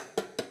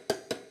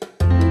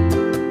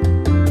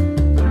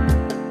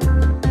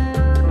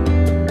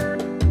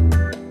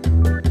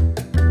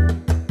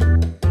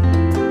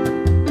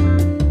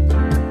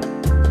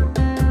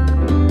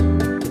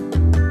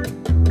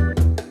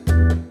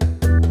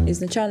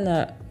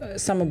 Изначально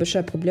самая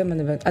большая проблема,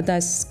 наверное, одна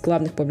из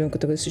главных проблем,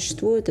 которые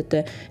существуют,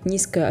 это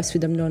низкая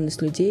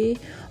осведомленность людей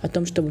о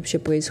том, что вообще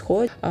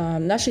происходит.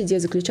 Наша идея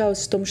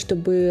заключалась в том,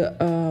 чтобы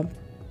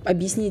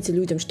объяснить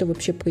людям, что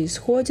вообще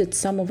происходит с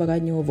самого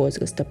раннего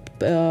возраста.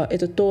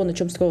 Это то, на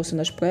чем строился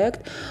наш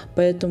проект,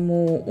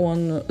 поэтому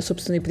он,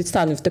 собственно, и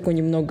представлен в такой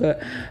немного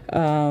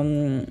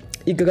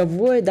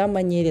игровой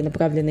манере,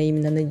 направленной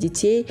именно на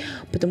детей,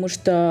 потому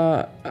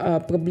что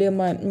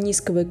проблема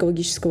низкого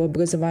экологического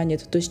образования —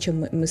 это то, с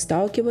чем мы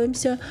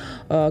сталкиваемся,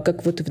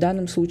 как вот в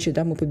данном случае,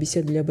 мы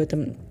побеседовали об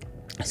этом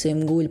с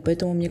Айымгуль.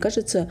 Поэтому, мне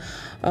кажется,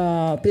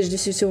 прежде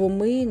всего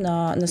мы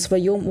на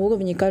своем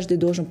уровне, каждый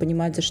должен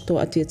понимать, за что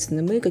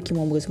ответственны мы, каким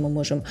образом мы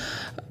можем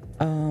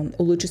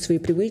улучшить свои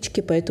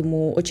привычки,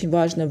 поэтому очень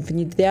важно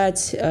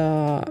внедрять,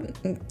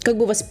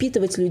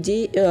 воспитывать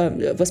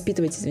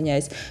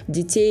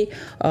детей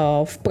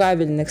в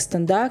правильных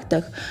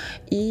стандартах.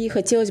 И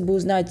хотелось бы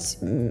узнать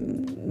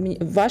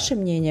ваше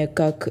мнение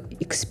как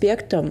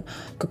экспертам,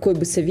 какой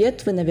бы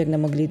совет вы, наверное,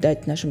 могли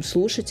дать нашим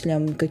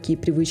слушателям, какие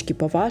привычки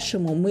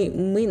по-вашему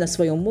мы на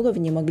своем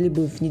уровне могли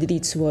бы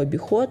внедрить в свой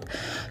обиход,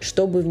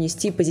 чтобы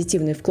внести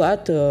позитивный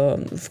вклад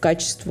в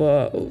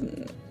качество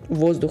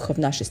воздуха в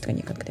нашей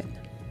стране конкретно.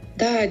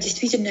 Да,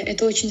 действительно,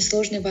 это очень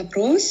сложный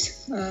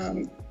вопрос.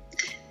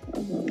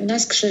 У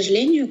нас, к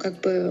сожалению,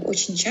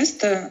 очень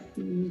часто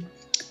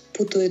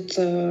путают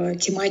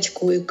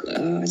тематику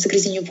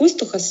загрязнения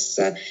воздуха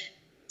с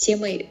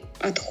темой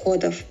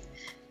отходов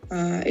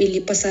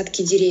или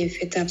посадки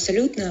деревьев. Это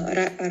абсолютно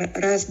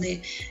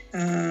разные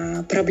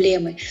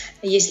проблемы.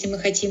 Если мы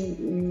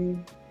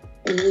хотим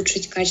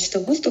улучшить качество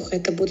воздуха,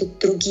 это будут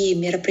другие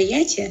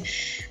мероприятия.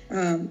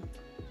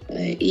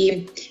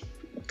 И,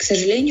 к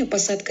сожалению,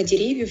 посадка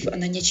деревьев,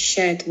 она не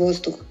очищает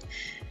воздух.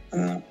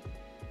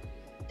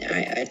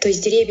 То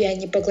есть деревья,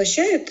 они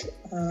поглощают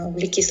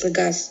углекислый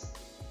газ,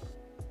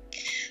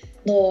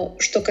 но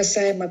что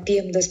касаемо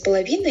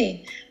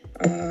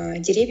PM2,5,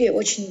 деревья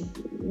очень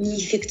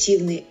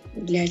неэффективны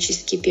для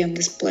очистки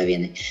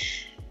PM2,5.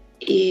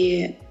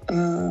 И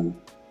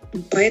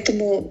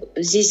поэтому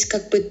здесь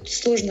как бы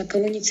сложно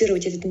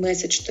коммуницировать этот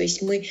месседж. То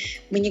есть мы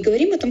не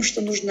говорим о том,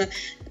 что нужно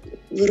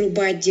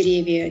вырубать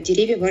деревья.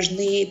 Деревья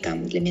важны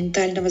там, для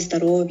ментального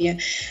здоровья,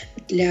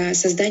 для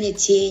создания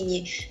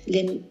тени,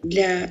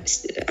 для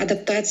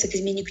адаптации к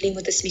изменению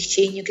климата,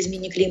 смягчению к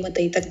изменению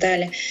климата и так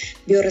далее,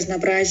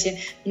 биоразнообразие,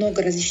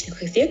 много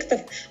различных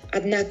эффектов.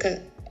 Однако,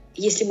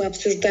 если мы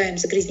обсуждаем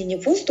загрязнение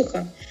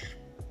воздуха,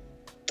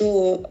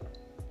 то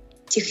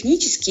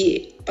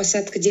технически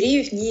посадка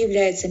деревьев не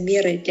является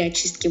мерой для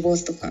очистки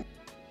воздуха.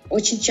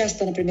 Очень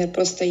часто, например,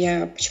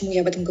 почему я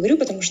об этом говорю,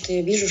 потому что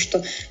я вижу,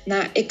 что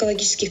на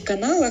экологических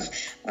каналах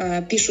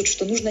пишут,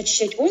 что нужно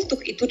очищать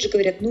воздух, и тут же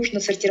говорят,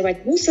 нужно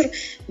сортировать мусор,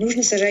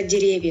 нужно сажать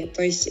деревья.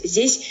 То есть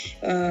здесь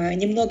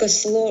немного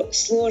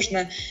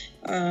сложно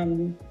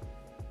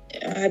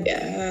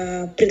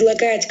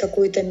предлагать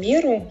какую-то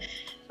меру,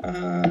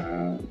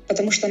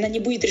 потому что она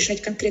не будет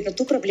решать конкретно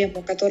ту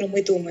проблему, о которой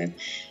мы думаем.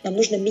 Нам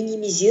нужно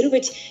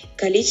минимизировать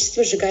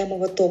количество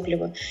сжигаемого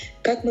топлива.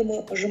 Как мы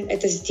можем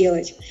это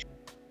сделать?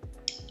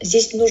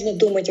 Здесь нужно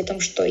думать о том,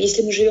 что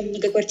если мы живем в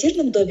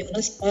многоквартирном доме, у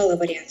нас мало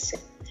вариаций.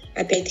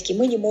 Опять-таки,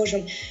 мы не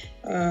можем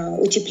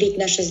утеплить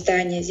наше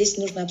здание. Здесь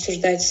нужно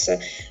обсуждать с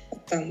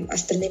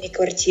остальными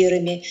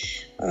квартирами.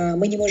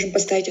 Мы не можем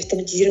поставить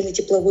автоматизированный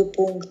тепловой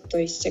пункт. То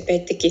есть,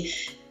 опять-таки,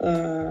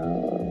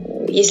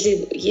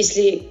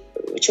 если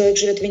человек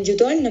живет в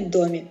индивидуальном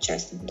доме, в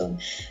частном доме,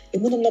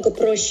 ему намного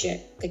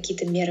проще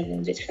какие-то меры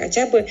внедрить.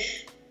 Хотя бы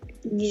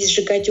не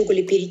сжигать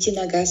уголь и перейти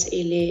на газ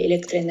или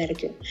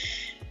электроэнергию.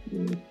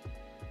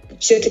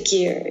 Все-таки,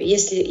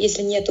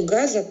 если нету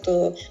газа,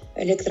 то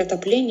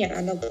электроотопление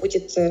оно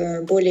будет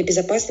более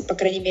безопасным, по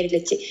крайней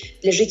мере,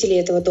 для жителей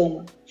этого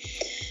дома.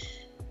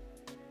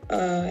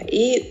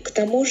 И к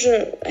тому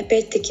же,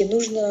 опять-таки,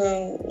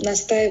 нужно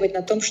настаивать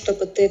на том,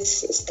 чтобы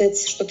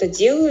ТЭЦ что-то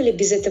делали.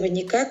 Без этого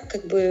никак.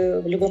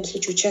 В любом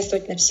случае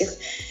участвовать на всех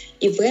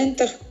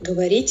ивентах,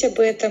 говорить об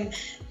этом,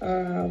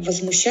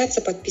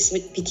 возмущаться,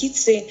 подписывать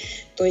петиции.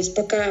 То есть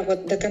пока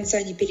до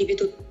конца не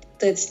переведут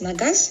ТЭЦ на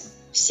газ,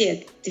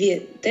 все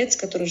две ТЭЦ,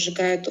 которые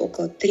сжигают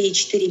около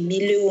 3-4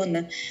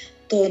 миллиона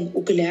тонн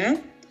угля.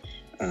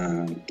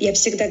 Я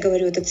всегда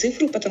говорю эту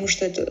цифру, потому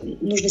что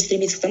нужно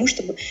стремиться к тому,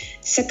 чтобы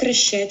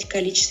сокращать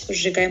количество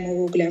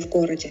сжигаемого угля в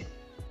городе.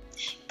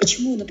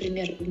 Почему,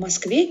 например, в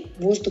Москве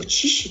воздух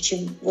чище,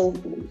 чем в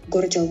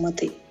городе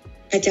Алматы?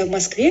 Хотя в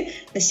Москве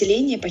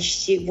население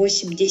почти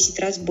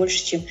 8-10 раз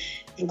больше, чем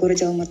в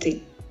городе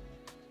Алматы.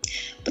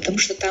 Потому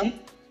что там,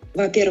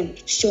 во-первых,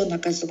 все на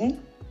газу,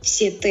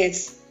 все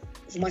ТЭЦ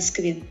в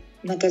Москве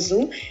на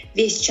газу,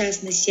 весь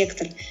частный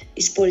сектор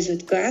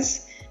использует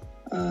газ,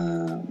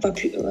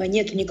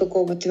 нету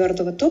никакого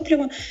твердого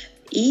топлива,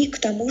 и к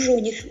тому же у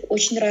них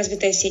очень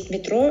развитая сеть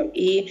метро,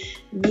 и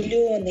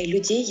миллионы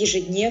людей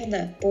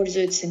ежедневно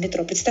пользуются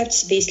метро. Представьте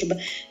себе, если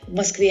бы в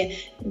Москве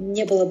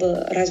не было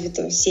бы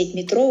развита сеть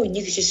метро, у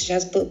них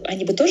сейчас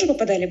они бы тоже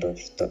попадали бы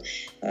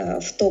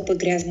в топы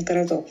грязных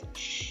городов.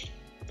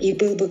 И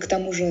был бы к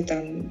тому же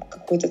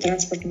какой-то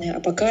транспортный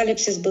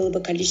апокалипсис, было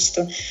бы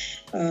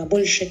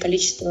большее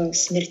количество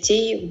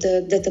смертей в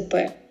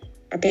ДТП.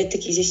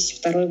 Опять-таки здесь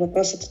второй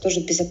вопрос — это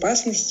тоже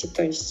безопасности.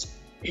 То есть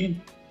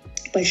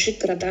в больших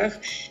городах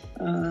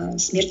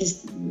смертность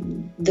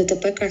в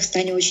ДТП в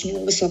Казахстане очень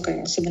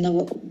высокая,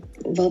 особенно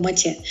в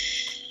Алмате.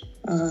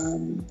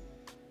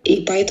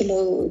 И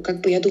поэтому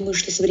я думаю,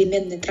 что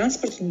современный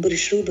транспорт бы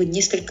решил бы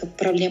несколько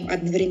проблем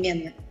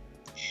одновременно.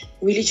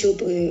 Увеличил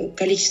бы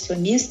количество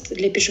мест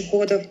для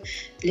пешеходов,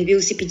 для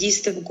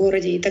велосипедистов в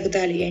городе и так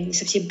далее. Я не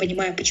совсем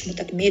понимаю, почему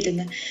так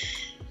медленно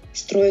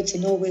строятся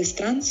новые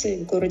станции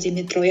в городе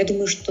метро. Я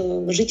думаю,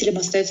 что жителям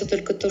остается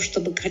только то,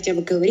 чтобы хотя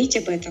бы говорить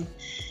об этом.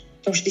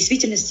 Потому что в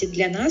действительности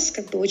для нас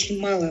очень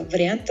мало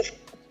вариантов,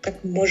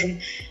 как мы можем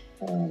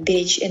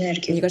беречь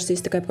энергию. Мне кажется,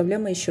 есть такая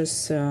проблема еще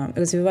с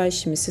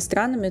развивающимися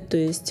странами. То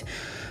есть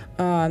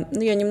я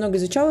немного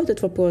изучала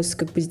этот вопрос,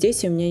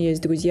 здесь у меня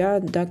есть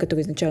друзья,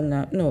 которые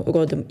изначально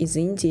родом из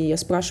Индии. Я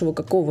спрашивала,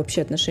 какого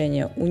вообще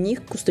отношения у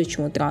них к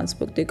устойчивому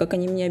транспорту, и как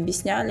они мне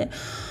объясняли,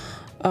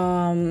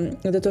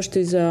 это то, что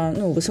из-за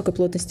высокой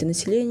плотности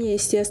населения,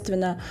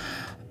 естественно,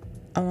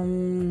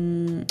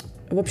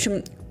 в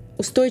общем,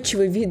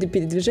 устойчивые виды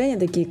передвижения,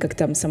 такие как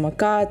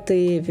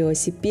самокаты,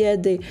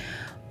 велосипеды,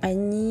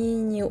 они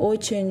не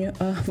очень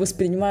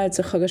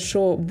воспринимаются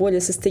хорошо более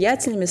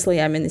состоятельными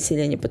слоями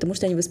населения, потому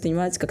что они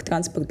воспринимаются как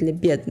транспорт для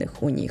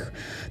бедных у них.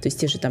 То есть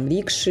те же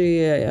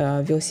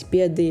рикши,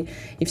 велосипеды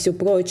и все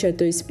прочее.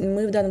 То есть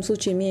мы в данном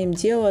случае имеем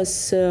дело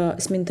с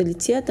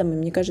менталитетом, и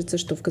мне кажется,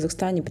 что в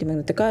Казахстане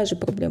примерно такая же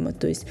проблема.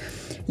 То есть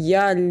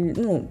я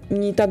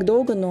не так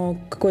долго, но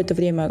какое-то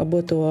время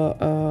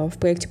работала в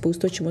проекте по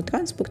устойчивому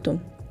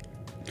транспорту,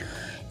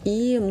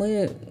 и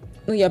мы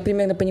я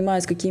примерно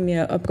понимаю, с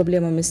какими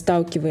проблемами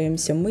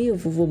сталкиваемся мы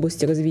в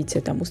области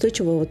развития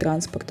устойчивого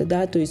транспорта,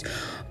 да, то есть,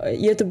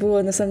 и это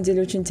было на самом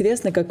деле очень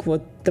интересно, как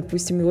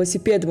допустим,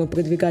 велосипеды мы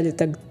продвигали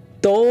так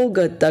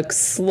долго, так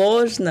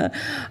сложно,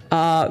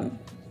 а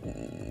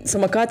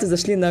самокаты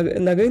зашли на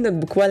рынок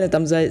буквально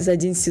за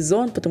один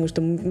сезон, потому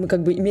что мы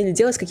имели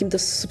дело с каким-то,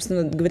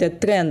 собственно говоря,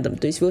 трендом.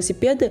 То есть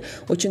велосипеды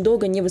очень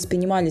долго не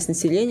воспринимались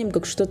населением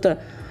как что-то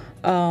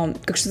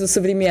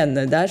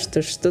современное, да,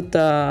 что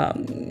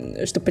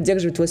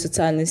поддерживает твой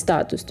социальный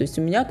статус. То есть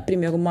у меня, к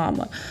примеру,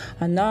 мама,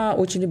 она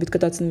очень любит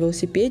кататься на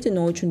велосипеде,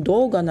 но очень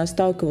долго она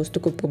сталкивалась с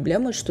такой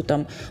проблемой,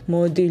 что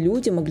молодые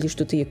люди могли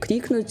что-то ей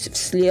крикнуть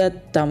вслед,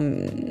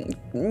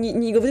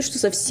 не говорю, что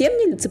совсем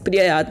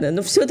нелицеприятно,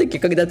 но все-таки,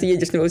 когда ты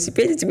едешь на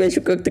велосипеде, тебя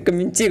еще как-то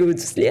комментируют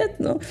вслед,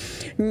 но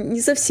не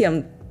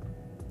совсем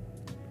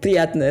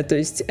приятное, то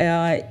есть,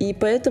 и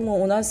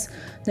поэтому у нас,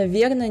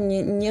 наверное,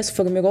 не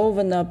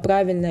сформировано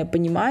правильное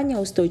понимание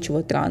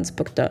устойчивого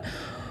транспорта,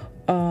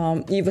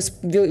 и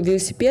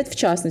велосипед, в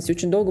частности,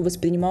 очень долго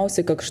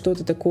воспринимался как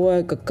что-то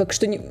такое,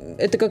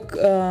 это как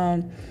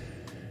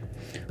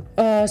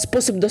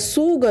способ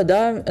досуга,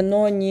 да,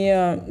 но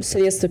не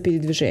средство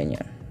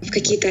передвижения. В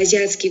какие-то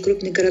азиатские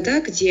крупные города,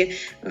 где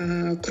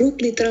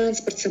крупный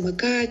транспорт,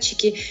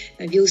 самокатчики,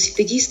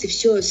 велосипедисты,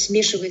 все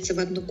смешивается в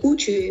одну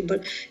кучу,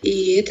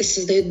 и это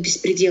создает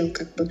беспредел.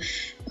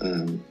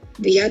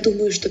 Я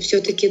думаю, что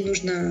все-таки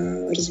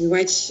нужно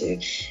развивать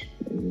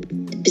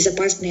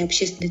безопасный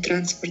общественный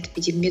транспорт в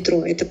виде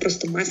метро. Это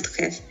просто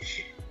must-have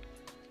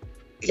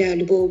для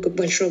любого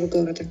большого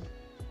города.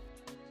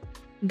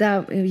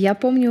 Да, я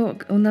помню,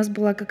 у нас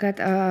была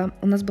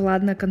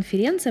одна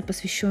конференция,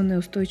 посвященная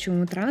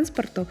устойчивому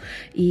транспорту,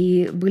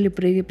 и были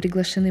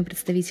приглашены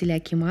представители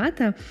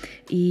Акимата,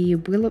 и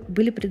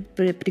были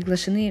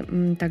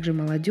приглашены также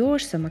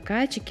молодежь,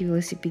 самокатчики,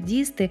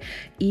 велосипедисты,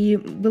 и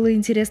была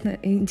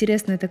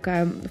интересная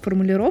такая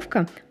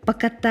формулировка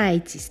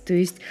 «покатайтесь», то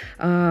есть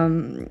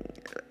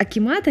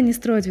Акимат, они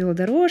строят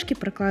велодорожки,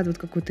 прокладывают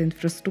какую-то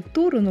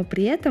инфраструктуру, но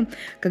при этом,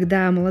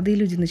 когда молодые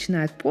люди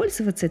начинают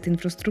пользоваться этой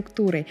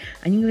инфраструктурой,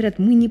 они говорят,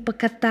 мы не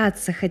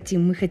покататься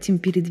хотим, мы хотим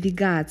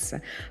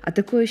передвигаться. А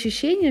такое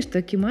ощущение, что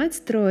Акимат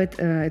строит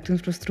эту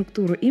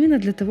инфраструктуру именно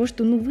для того,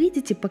 что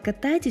выйдите,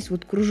 покатайтесь,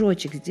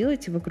 кружочек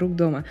сделайте вокруг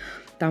дома,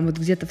 там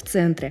где-то в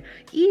центре,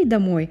 и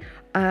домой.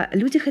 А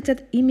люди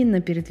хотят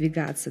именно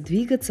передвигаться,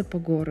 двигаться по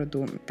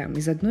городу,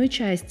 из одной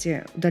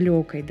части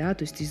далекой, да,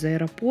 то есть из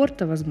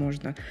аэропорта,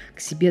 возможно,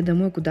 к себе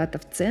домой куда-то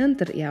в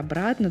центр и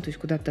обратно, то есть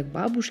куда-то к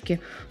бабушке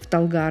в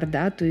Талгар,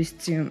 да, то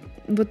есть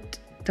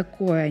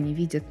такое они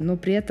видят, но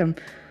при этом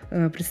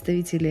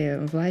представители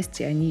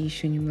власти, они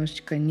еще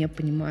немножечко не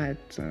понимают.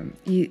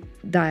 И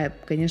да,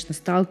 конечно,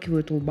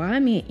 сталкивают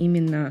лбами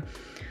именно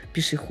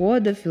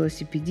пешеходов,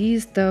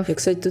 велосипедистов. Я,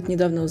 кстати, тут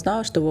недавно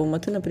узнала, что в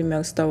Алматы,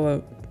 например,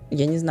 стало,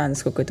 я не знаю,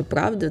 насколько это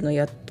правда, но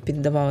я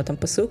передавала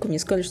посылку, мне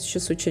сказали, что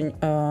сейчас очень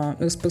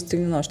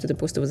распространено, что ты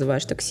просто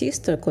вызываешь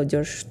таксиста,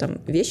 кладешь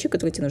вещи,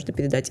 которые тебе нужно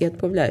передать, и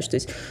отправляешь. То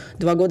есть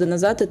 2 года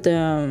назад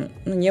это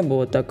не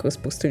было так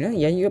распространено.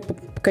 Я, по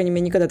крайней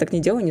мере, никогда так не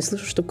делала, не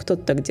слышу, чтобы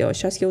кто-то так делал.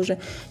 Сейчас я уже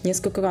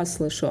несколько раз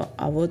слышала.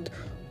 А вот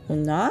у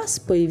нас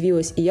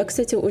появилось, и я,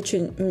 кстати,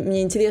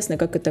 мне интересно,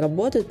 как это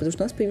работает, потому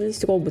что у нас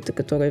появились роботы,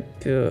 которые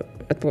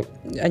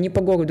они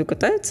по городу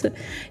катаются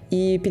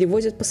и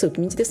перевозят посылки.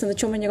 Мне интересно, на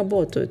чем они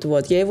работают.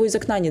 Я его из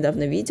окна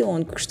недавно видела,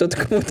 он что-то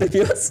кому-то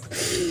вез.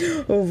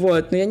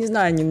 Но я не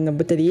знаю, они на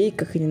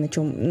батарейках или на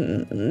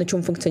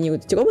чем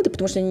функционируют эти роботы,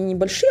 потому что они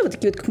небольшие,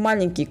 такие как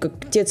маленькие,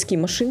 как детские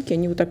машинки,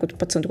 они так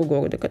по центру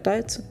города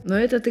катаются. Но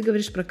это ты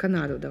говоришь про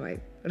Канаду, давай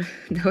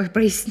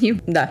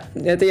проясним. Да,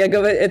 это я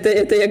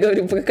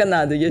говорю про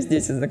Канаду. Я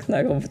здесь из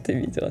окна робота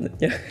видела на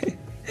днях.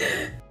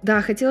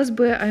 Да, хотелось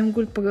бы,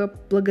 Айымгуль,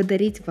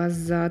 поблагодарить вас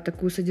за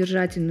такую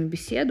содержательную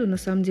беседу. На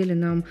самом деле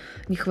нам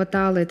не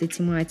хватало этой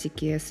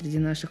тематики среди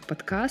наших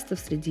подкастов,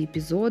 среди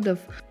эпизодов.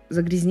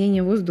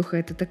 Загрязнение воздуха —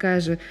 это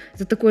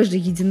такой же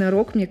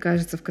единорог, мне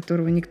кажется, в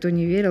которого никто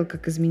не верил,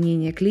 как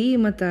изменение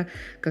климата,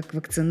 как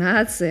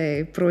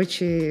вакцинация и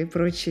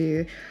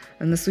прочие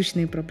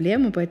насущные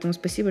проблемы. Поэтому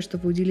спасибо, что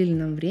вы уделили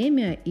нам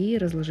время и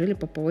разложили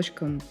по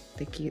полочкам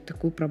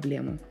такую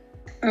проблему.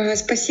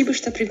 Спасибо,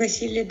 что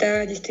пригласили.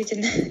 Да,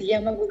 действительно,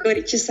 я могу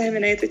говорить часами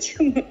на эту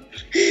тему.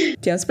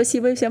 Всем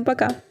спасибо и всем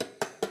пока.